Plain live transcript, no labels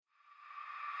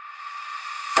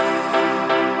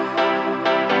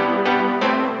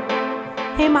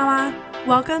Hey Mama,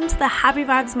 welcome to the Happy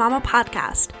Vibes Mama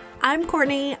podcast. I'm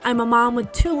Courtney, I'm a mom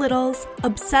with two littles,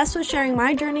 obsessed with sharing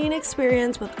my journey and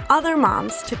experience with other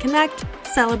moms to connect,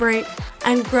 celebrate,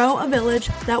 and grow a village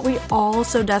that we all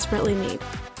so desperately need.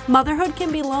 Motherhood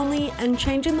can be lonely and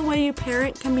changing the way you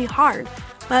parent can be hard,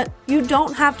 but you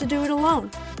don't have to do it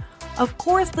alone. Of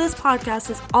course, this podcast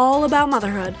is all about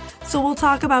motherhood, so we'll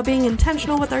talk about being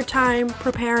intentional with our time,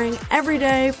 preparing every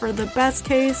day for the best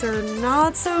case or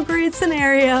not so great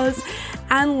scenarios,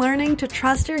 and learning to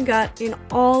trust your gut in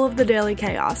all of the daily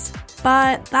chaos.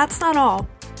 But that's not all.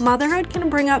 Motherhood can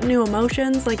bring up new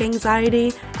emotions like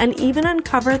anxiety and even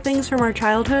uncover things from our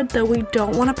childhood that we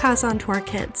don't want to pass on to our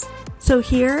kids. So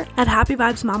here at Happy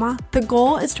Vibes Mama, the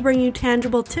goal is to bring you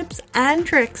tangible tips and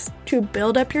tricks to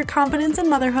build up your confidence in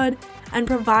motherhood and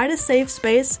provide a safe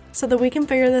space so that we can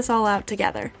figure this all out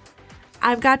together.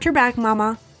 I've got your back,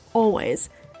 Mama, always,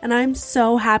 and I'm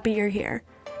so happy you're here.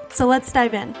 So let's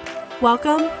dive in.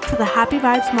 Welcome to the Happy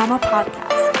Vibes Mama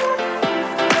podcast.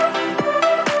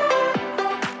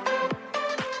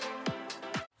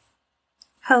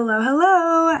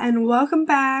 Hello, and welcome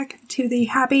back to the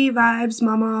Happy Vibes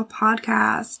Mama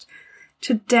podcast.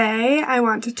 Today, I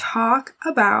want to talk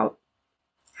about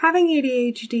having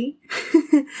ADHD.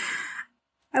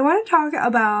 I want to talk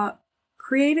about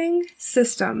creating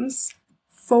systems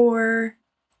for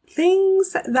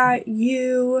things that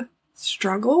you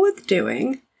struggle with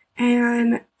doing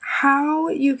and how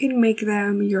you can make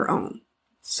them your own.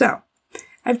 So,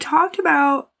 I've talked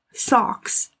about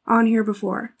socks on here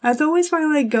before. That's always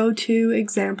my go-to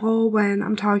example when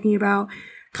I'm talking about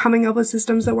coming up with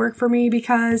systems that work for me,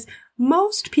 because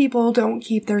most people don't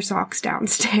keep their socks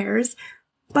downstairs.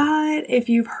 But if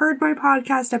you've heard my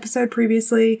podcast episode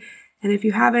previously, and if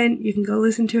you haven't, you can go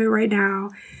listen to it right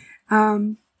now.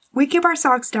 We keep our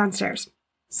socks downstairs.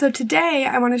 So today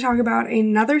I want to talk about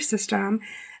another system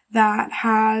that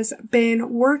has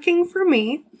been working for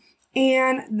me.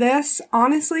 And this,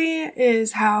 honestly,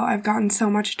 is how I've gotten so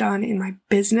much done in my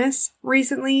business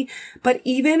recently. But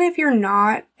even if you're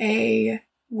not a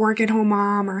work-at-home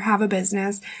mom or have a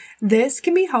business, this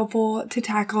can be helpful to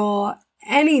tackle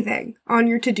anything on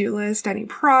your to-do list, any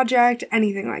project,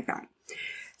 anything like that.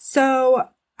 So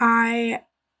I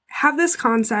have this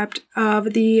concept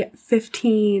of the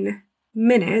 15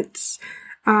 minutes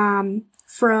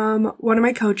from one of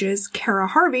my coaches, Kara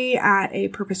Harvey, at A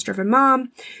Purpose-Driven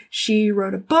Mom. She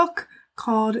wrote a book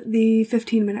called The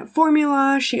 15-Minute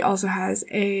Formula. She also has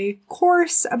a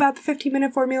course about the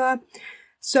 15-minute formula.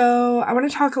 So I want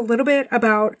to talk a little bit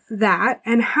about that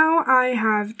and how I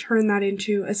have turned that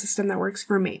into a system that works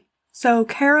for me. So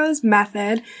Kara's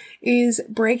method is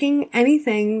breaking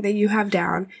anything that you have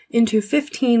down into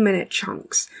 15-minute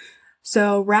chunks.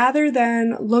 So rather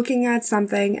than looking at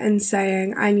something and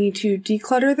saying, I need to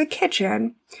declutter the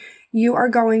kitchen, you are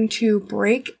going to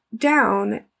break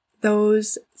down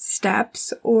those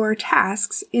steps or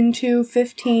tasks into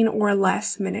 15 or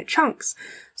less minute chunks.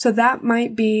 So that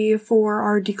might be for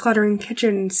our decluttering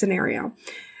kitchen scenario.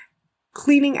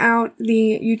 Cleaning out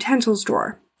the utensils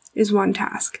drawer is one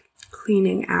task.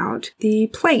 Cleaning out the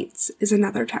plates is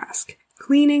another task.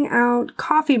 Cleaning out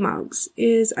coffee mugs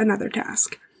is another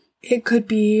task. It could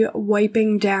be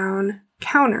wiping down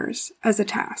counters as a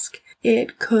task.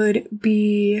 It could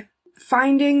be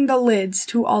finding the lids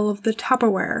to all of the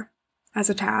Tupperware as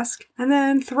a task, and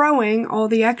then throwing all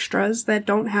the extras that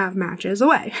don't have matches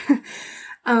away.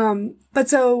 But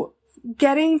so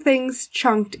getting things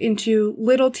chunked into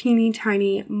little teeny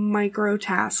tiny micro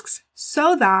tasks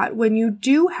so that when you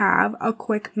do have a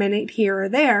quick minute here or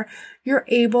there, you're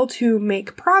able to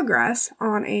make progress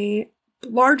on a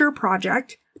larger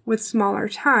project with smaller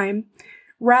time,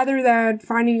 rather than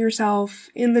finding yourself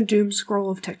in the doom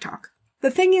scroll of TikTok. The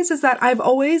thing is that I've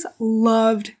always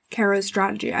loved Kara's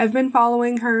strategy. I've been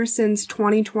following her since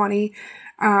 2020,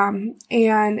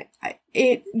 and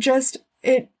it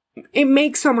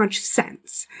makes so much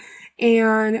sense.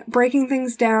 And breaking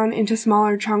things down into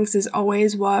smaller chunks is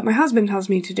always what my husband tells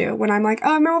me to do when I'm like,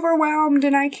 oh, I'm overwhelmed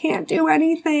and I can't do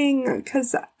anything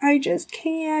because I just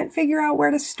can't figure out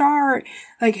where to start.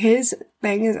 His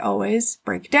thing is always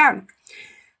break down.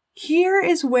 Here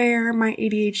is where my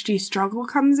ADHD struggle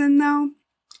comes in, though,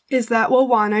 is that, well,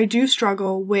 one, I do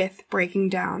struggle with breaking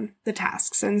down the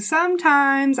tasks. And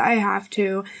sometimes I have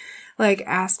to,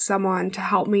 ask someone to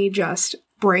help me just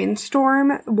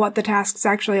brainstorm what the tasks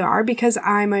actually are, because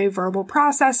I'm a verbal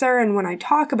processor, and when I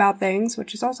talk about things,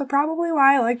 which is also probably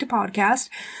why I like to podcast,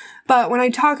 but when I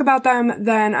talk about them,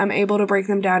 then I'm able to break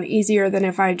them down easier than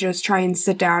if I just try and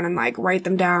sit down and write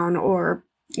them down or,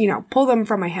 pull them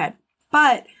from my head.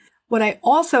 But what I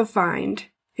also find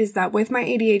is that with my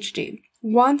ADHD,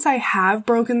 once I have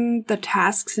broken the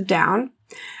tasks down,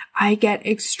 I get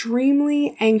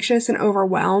extremely anxious and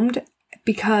overwhelmed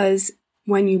because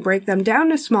when you break them down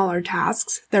to smaller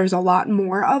tasks, there's a lot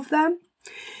more of them.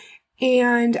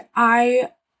 And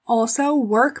I also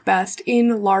work best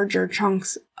in larger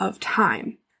chunks of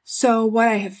time. So what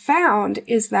I have found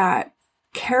is that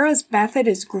Kara's method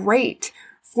is great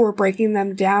for breaking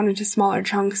them down into smaller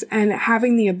chunks and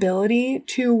having the ability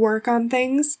to work on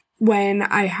things when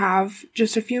I have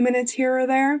just a few minutes here or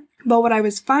there. But what I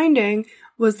was finding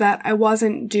was that I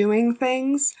wasn't doing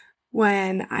things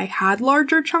when I had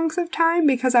larger chunks of time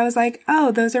because I was like,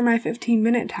 oh, those are my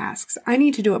 15-minute tasks. I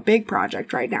need to do a big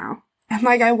project right now. And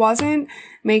I wasn't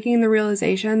making the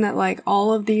realization that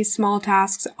all of these small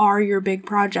tasks are your big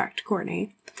project,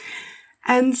 Courtney.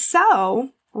 And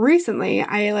so recently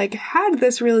I had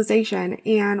this realization,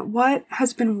 and what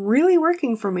has been really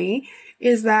working for me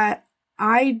is that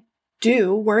I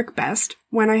do work best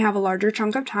when I have a larger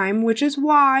chunk of time, which is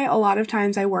why a lot of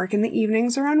times I work in the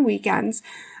evenings or on weekends.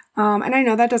 And I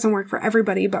know that doesn't work for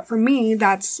everybody, but for me,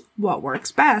 that's what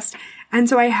works best. And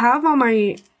so I have all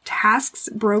my tasks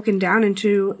broken down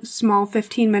into small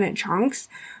 15-minute chunks,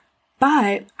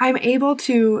 but I'm able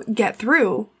to get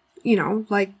through,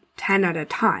 10 at a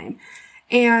time.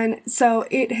 And so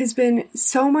it has been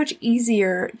so much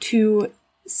easier to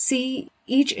see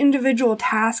each individual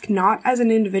task not as an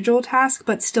individual task,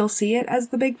 but still see it as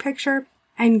the big picture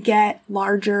and get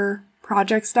larger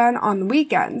projects done on the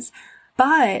weekends.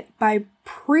 But by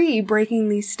breaking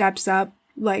these steps up,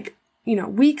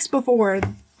 weeks before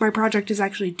my project is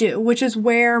actually due, which is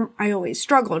where I always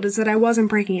struggled, is that I wasn't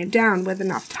breaking it down with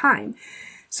enough time.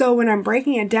 So when I'm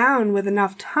breaking it down with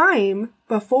enough time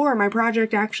before my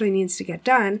project actually needs to get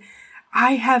done,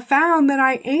 I have found that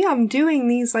I am doing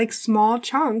these small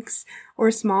chunks or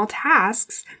small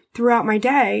tasks throughout my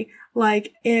day.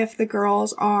 If the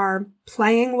girls are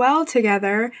playing well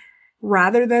together,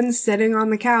 rather than sitting on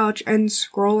the couch and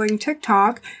scrolling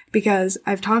TikTok, because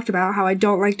I've talked about how I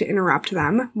don't like to interrupt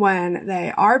them when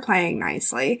they are playing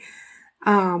nicely.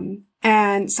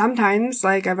 And sometimes,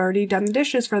 I've already done the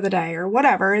dishes for the day or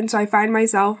whatever, and so I find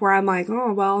myself where I'm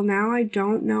oh, well, now I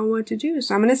don't know what to do,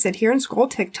 so I'm gonna sit here and scroll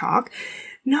TikTok.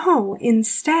 No,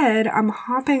 instead, I'm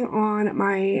hopping on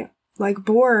my,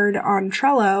 board on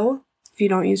Trello. If you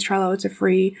don't use Trello, it's a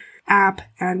free app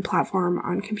and platform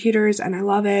on computers, and I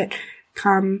love it.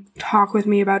 Come talk with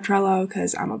me about Trello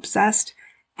because I'm obsessed.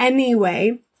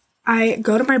 Anyway, I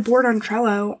go to my board on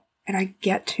Trello and I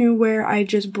get to where I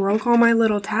just broke all my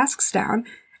little tasks down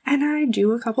and I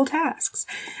do a couple tasks.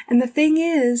 And the thing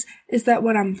is that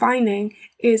what I'm finding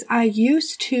is I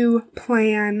used to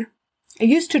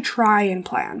try and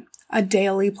plan a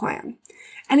daily plan.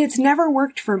 And it's never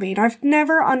worked for me, and I've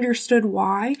never understood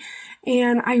why.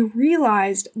 And I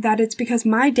realized that it's because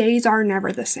my days are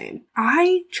never the same.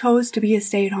 I chose to be a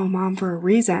stay-at-home mom for a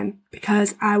reason,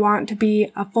 because I want to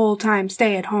be a full-time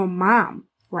stay-at-home mom,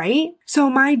 right? So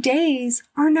my days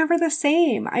are never the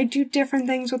same. I do different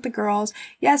things with the girls.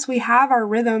 Yes, we have our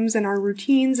rhythms and our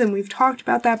routines, and we've talked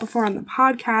about that before on the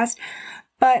podcast,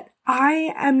 but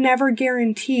I am never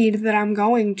guaranteed that I'm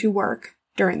going to work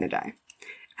during the day.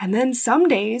 And then some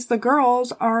days the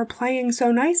girls are playing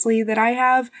so nicely that I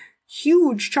have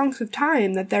huge chunks of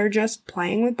time that they're just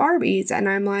playing with Barbies. And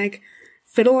I'm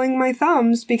fiddling my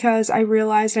thumbs because I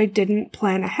realized I didn't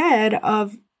plan ahead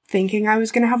of thinking I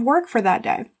was going to have work for that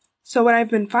day. So what I've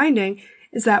been finding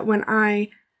is that when I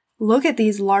look at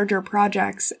these larger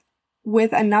projects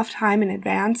with enough time in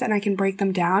advance and I can break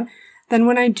them down, then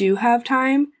when I do have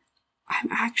time, I'm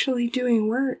actually doing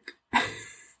work.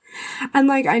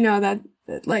 And I know that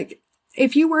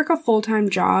if you work a full-time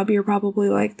job, you're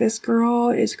probably this girl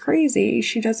is crazy.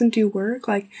 She doesn't do work.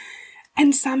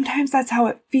 And sometimes that's how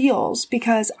it feels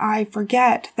because I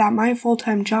forget that my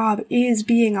full-time job is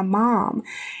being a mom.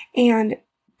 And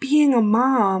being a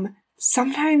mom,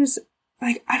 sometimes,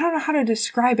 I don't know how to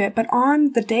describe it, but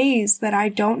on the days that I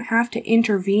don't have to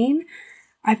intervene,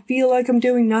 I feel like I'm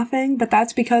doing nothing. But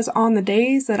that's because on the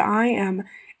days that I am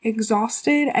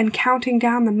exhausted and counting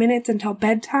down the minutes until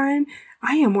bedtime,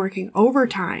 I am working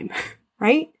overtime,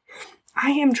 right?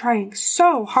 I am trying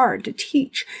so hard to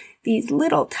teach these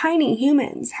little tiny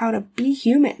humans how to be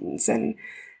humans and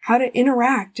how to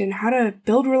interact and how to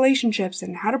build relationships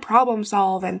and how to problem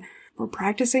solve. And we're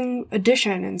practicing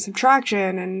addition and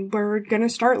subtraction and we're going to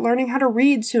start learning how to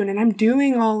read soon. And I'm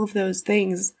doing all of those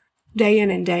things day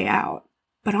in and day out.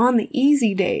 But on the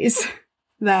easy days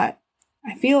that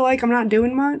I feel like I'm not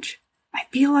doing much, I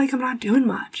feel like I'm not doing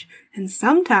much. And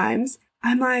sometimes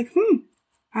I'm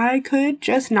I could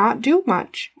just not do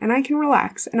much, and I can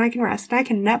relax, and I can rest, and I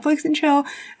can Netflix and chill,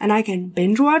 and I can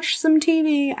binge watch some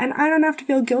TV, and I don't have to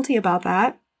feel guilty about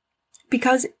that,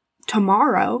 because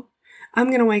tomorrow I'm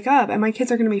going to wake up and my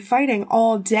kids are going to be fighting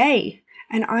all day,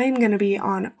 and I'm going to be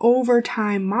on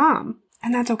overtime mom,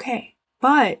 and that's okay.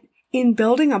 But in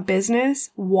building a business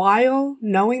while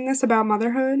knowing this about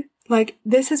motherhood, like,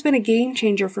 this has been a game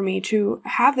changer for me to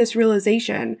have this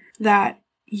realization that,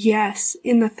 yes,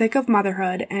 in the thick of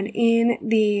motherhood and in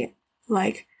the,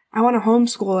 like, I want to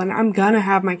homeschool and I'm gonna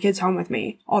have my kids home with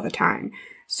me all the time.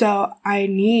 So I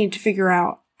need to figure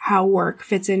out how work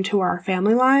fits into our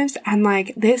family lives. And,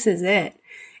 like, this is it.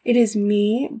 It is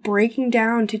me breaking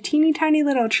down to teeny tiny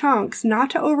little chunks, not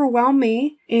to overwhelm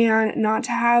me and not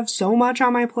to have so much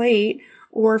on my plate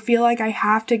or feel like I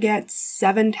have to get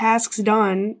 7 tasks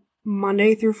done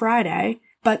Monday through Friday,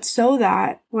 but so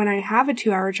that when I have a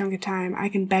 2-hour chunk of time, I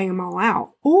can bang them all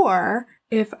out. Or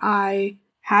if I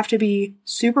have to be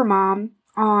super mom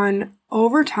on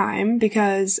overtime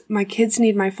because my kids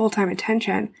need my full-time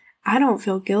attention, I don't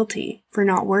feel guilty for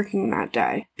not working that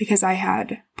day because I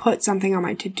had put something on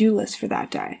my to-do list for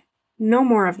that day. No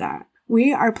more of that.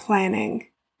 We are planning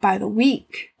by the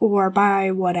week or by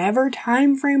whatever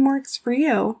time frame works for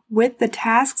you with the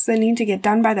tasks that need to get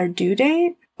done by their due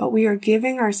date, but we are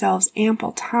giving ourselves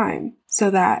ample time so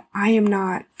that I am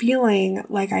not feeling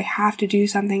like I have to do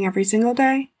something every single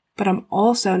day, but I'm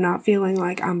also not feeling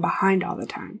like I'm behind all the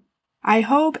time. I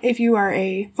hope if you are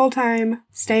a full-time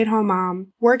stay-at-home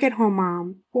mom, work-at-home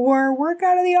mom, or work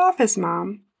out of the office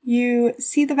mom, you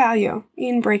see the value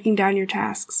in breaking down your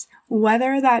tasks.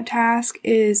 Whether that task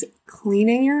is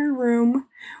cleaning your room,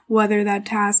 whether that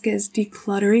task is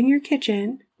decluttering your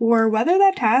kitchen, or whether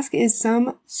that task is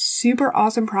some super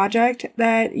awesome project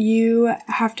that you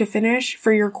have to finish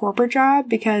for your corporate job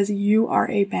because you are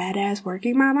a badass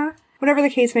working mama. Whatever the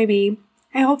case may be,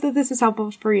 I hope that this is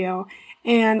helpful for you.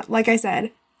 And like I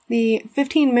said, the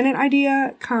 15-minute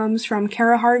idea comes from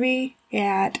Kara Harvey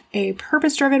at A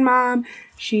Purpose-Driven Mom.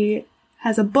 She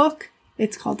has a book.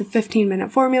 It's called The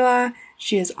 15-Minute Formula.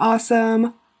 She is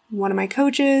awesome, one of my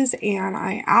coaches, and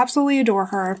I absolutely adore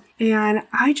her. And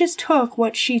I just took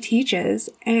what she teaches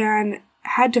and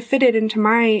had to fit it into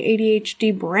my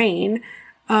ADHD brain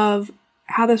of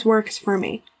how this works for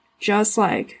me. Just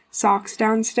like socks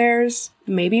downstairs,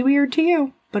 maybe weird to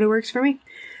you, but it works for me.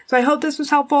 So I hope this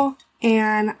was helpful,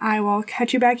 and I will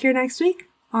catch you back here next week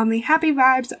on the Happy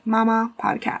Vibes Mama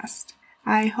podcast.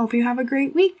 I hope you have a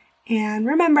great week, and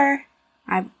remember,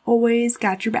 I've always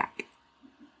got your back.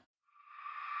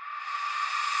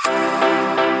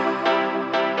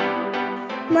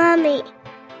 Mommy.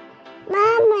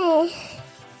 Mommy.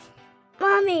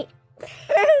 Mommy.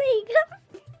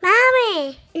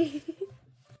 Mommy.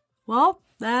 Well,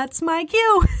 that's my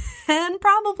cue, and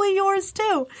probably yours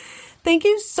too. Thank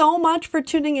you so much for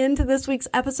tuning in to this week's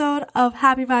episode of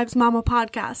Happy Vibes Mama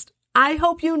podcast. I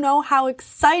hope you know how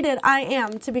excited I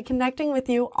am to be connecting with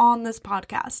you on this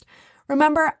podcast.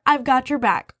 Remember, I've got your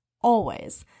back,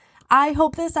 always. I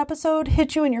hope this episode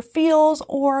hit you in your feels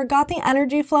or got the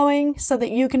energy flowing so that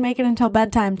you can make it until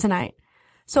bedtime tonight.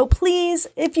 So please,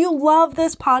 if you love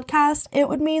this podcast, it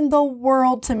would mean the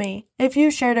world to me if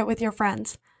you shared it with your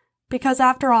friends. Because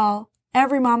after all,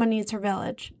 every mama needs her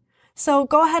village. So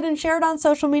go ahead and share it on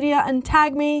social media and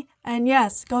tag me. And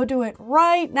yes, go do it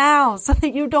right now so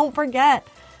that you don't forget.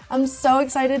 I'm so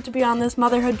excited to be on this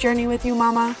motherhood journey with you,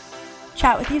 mama.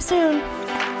 Chat with you soon.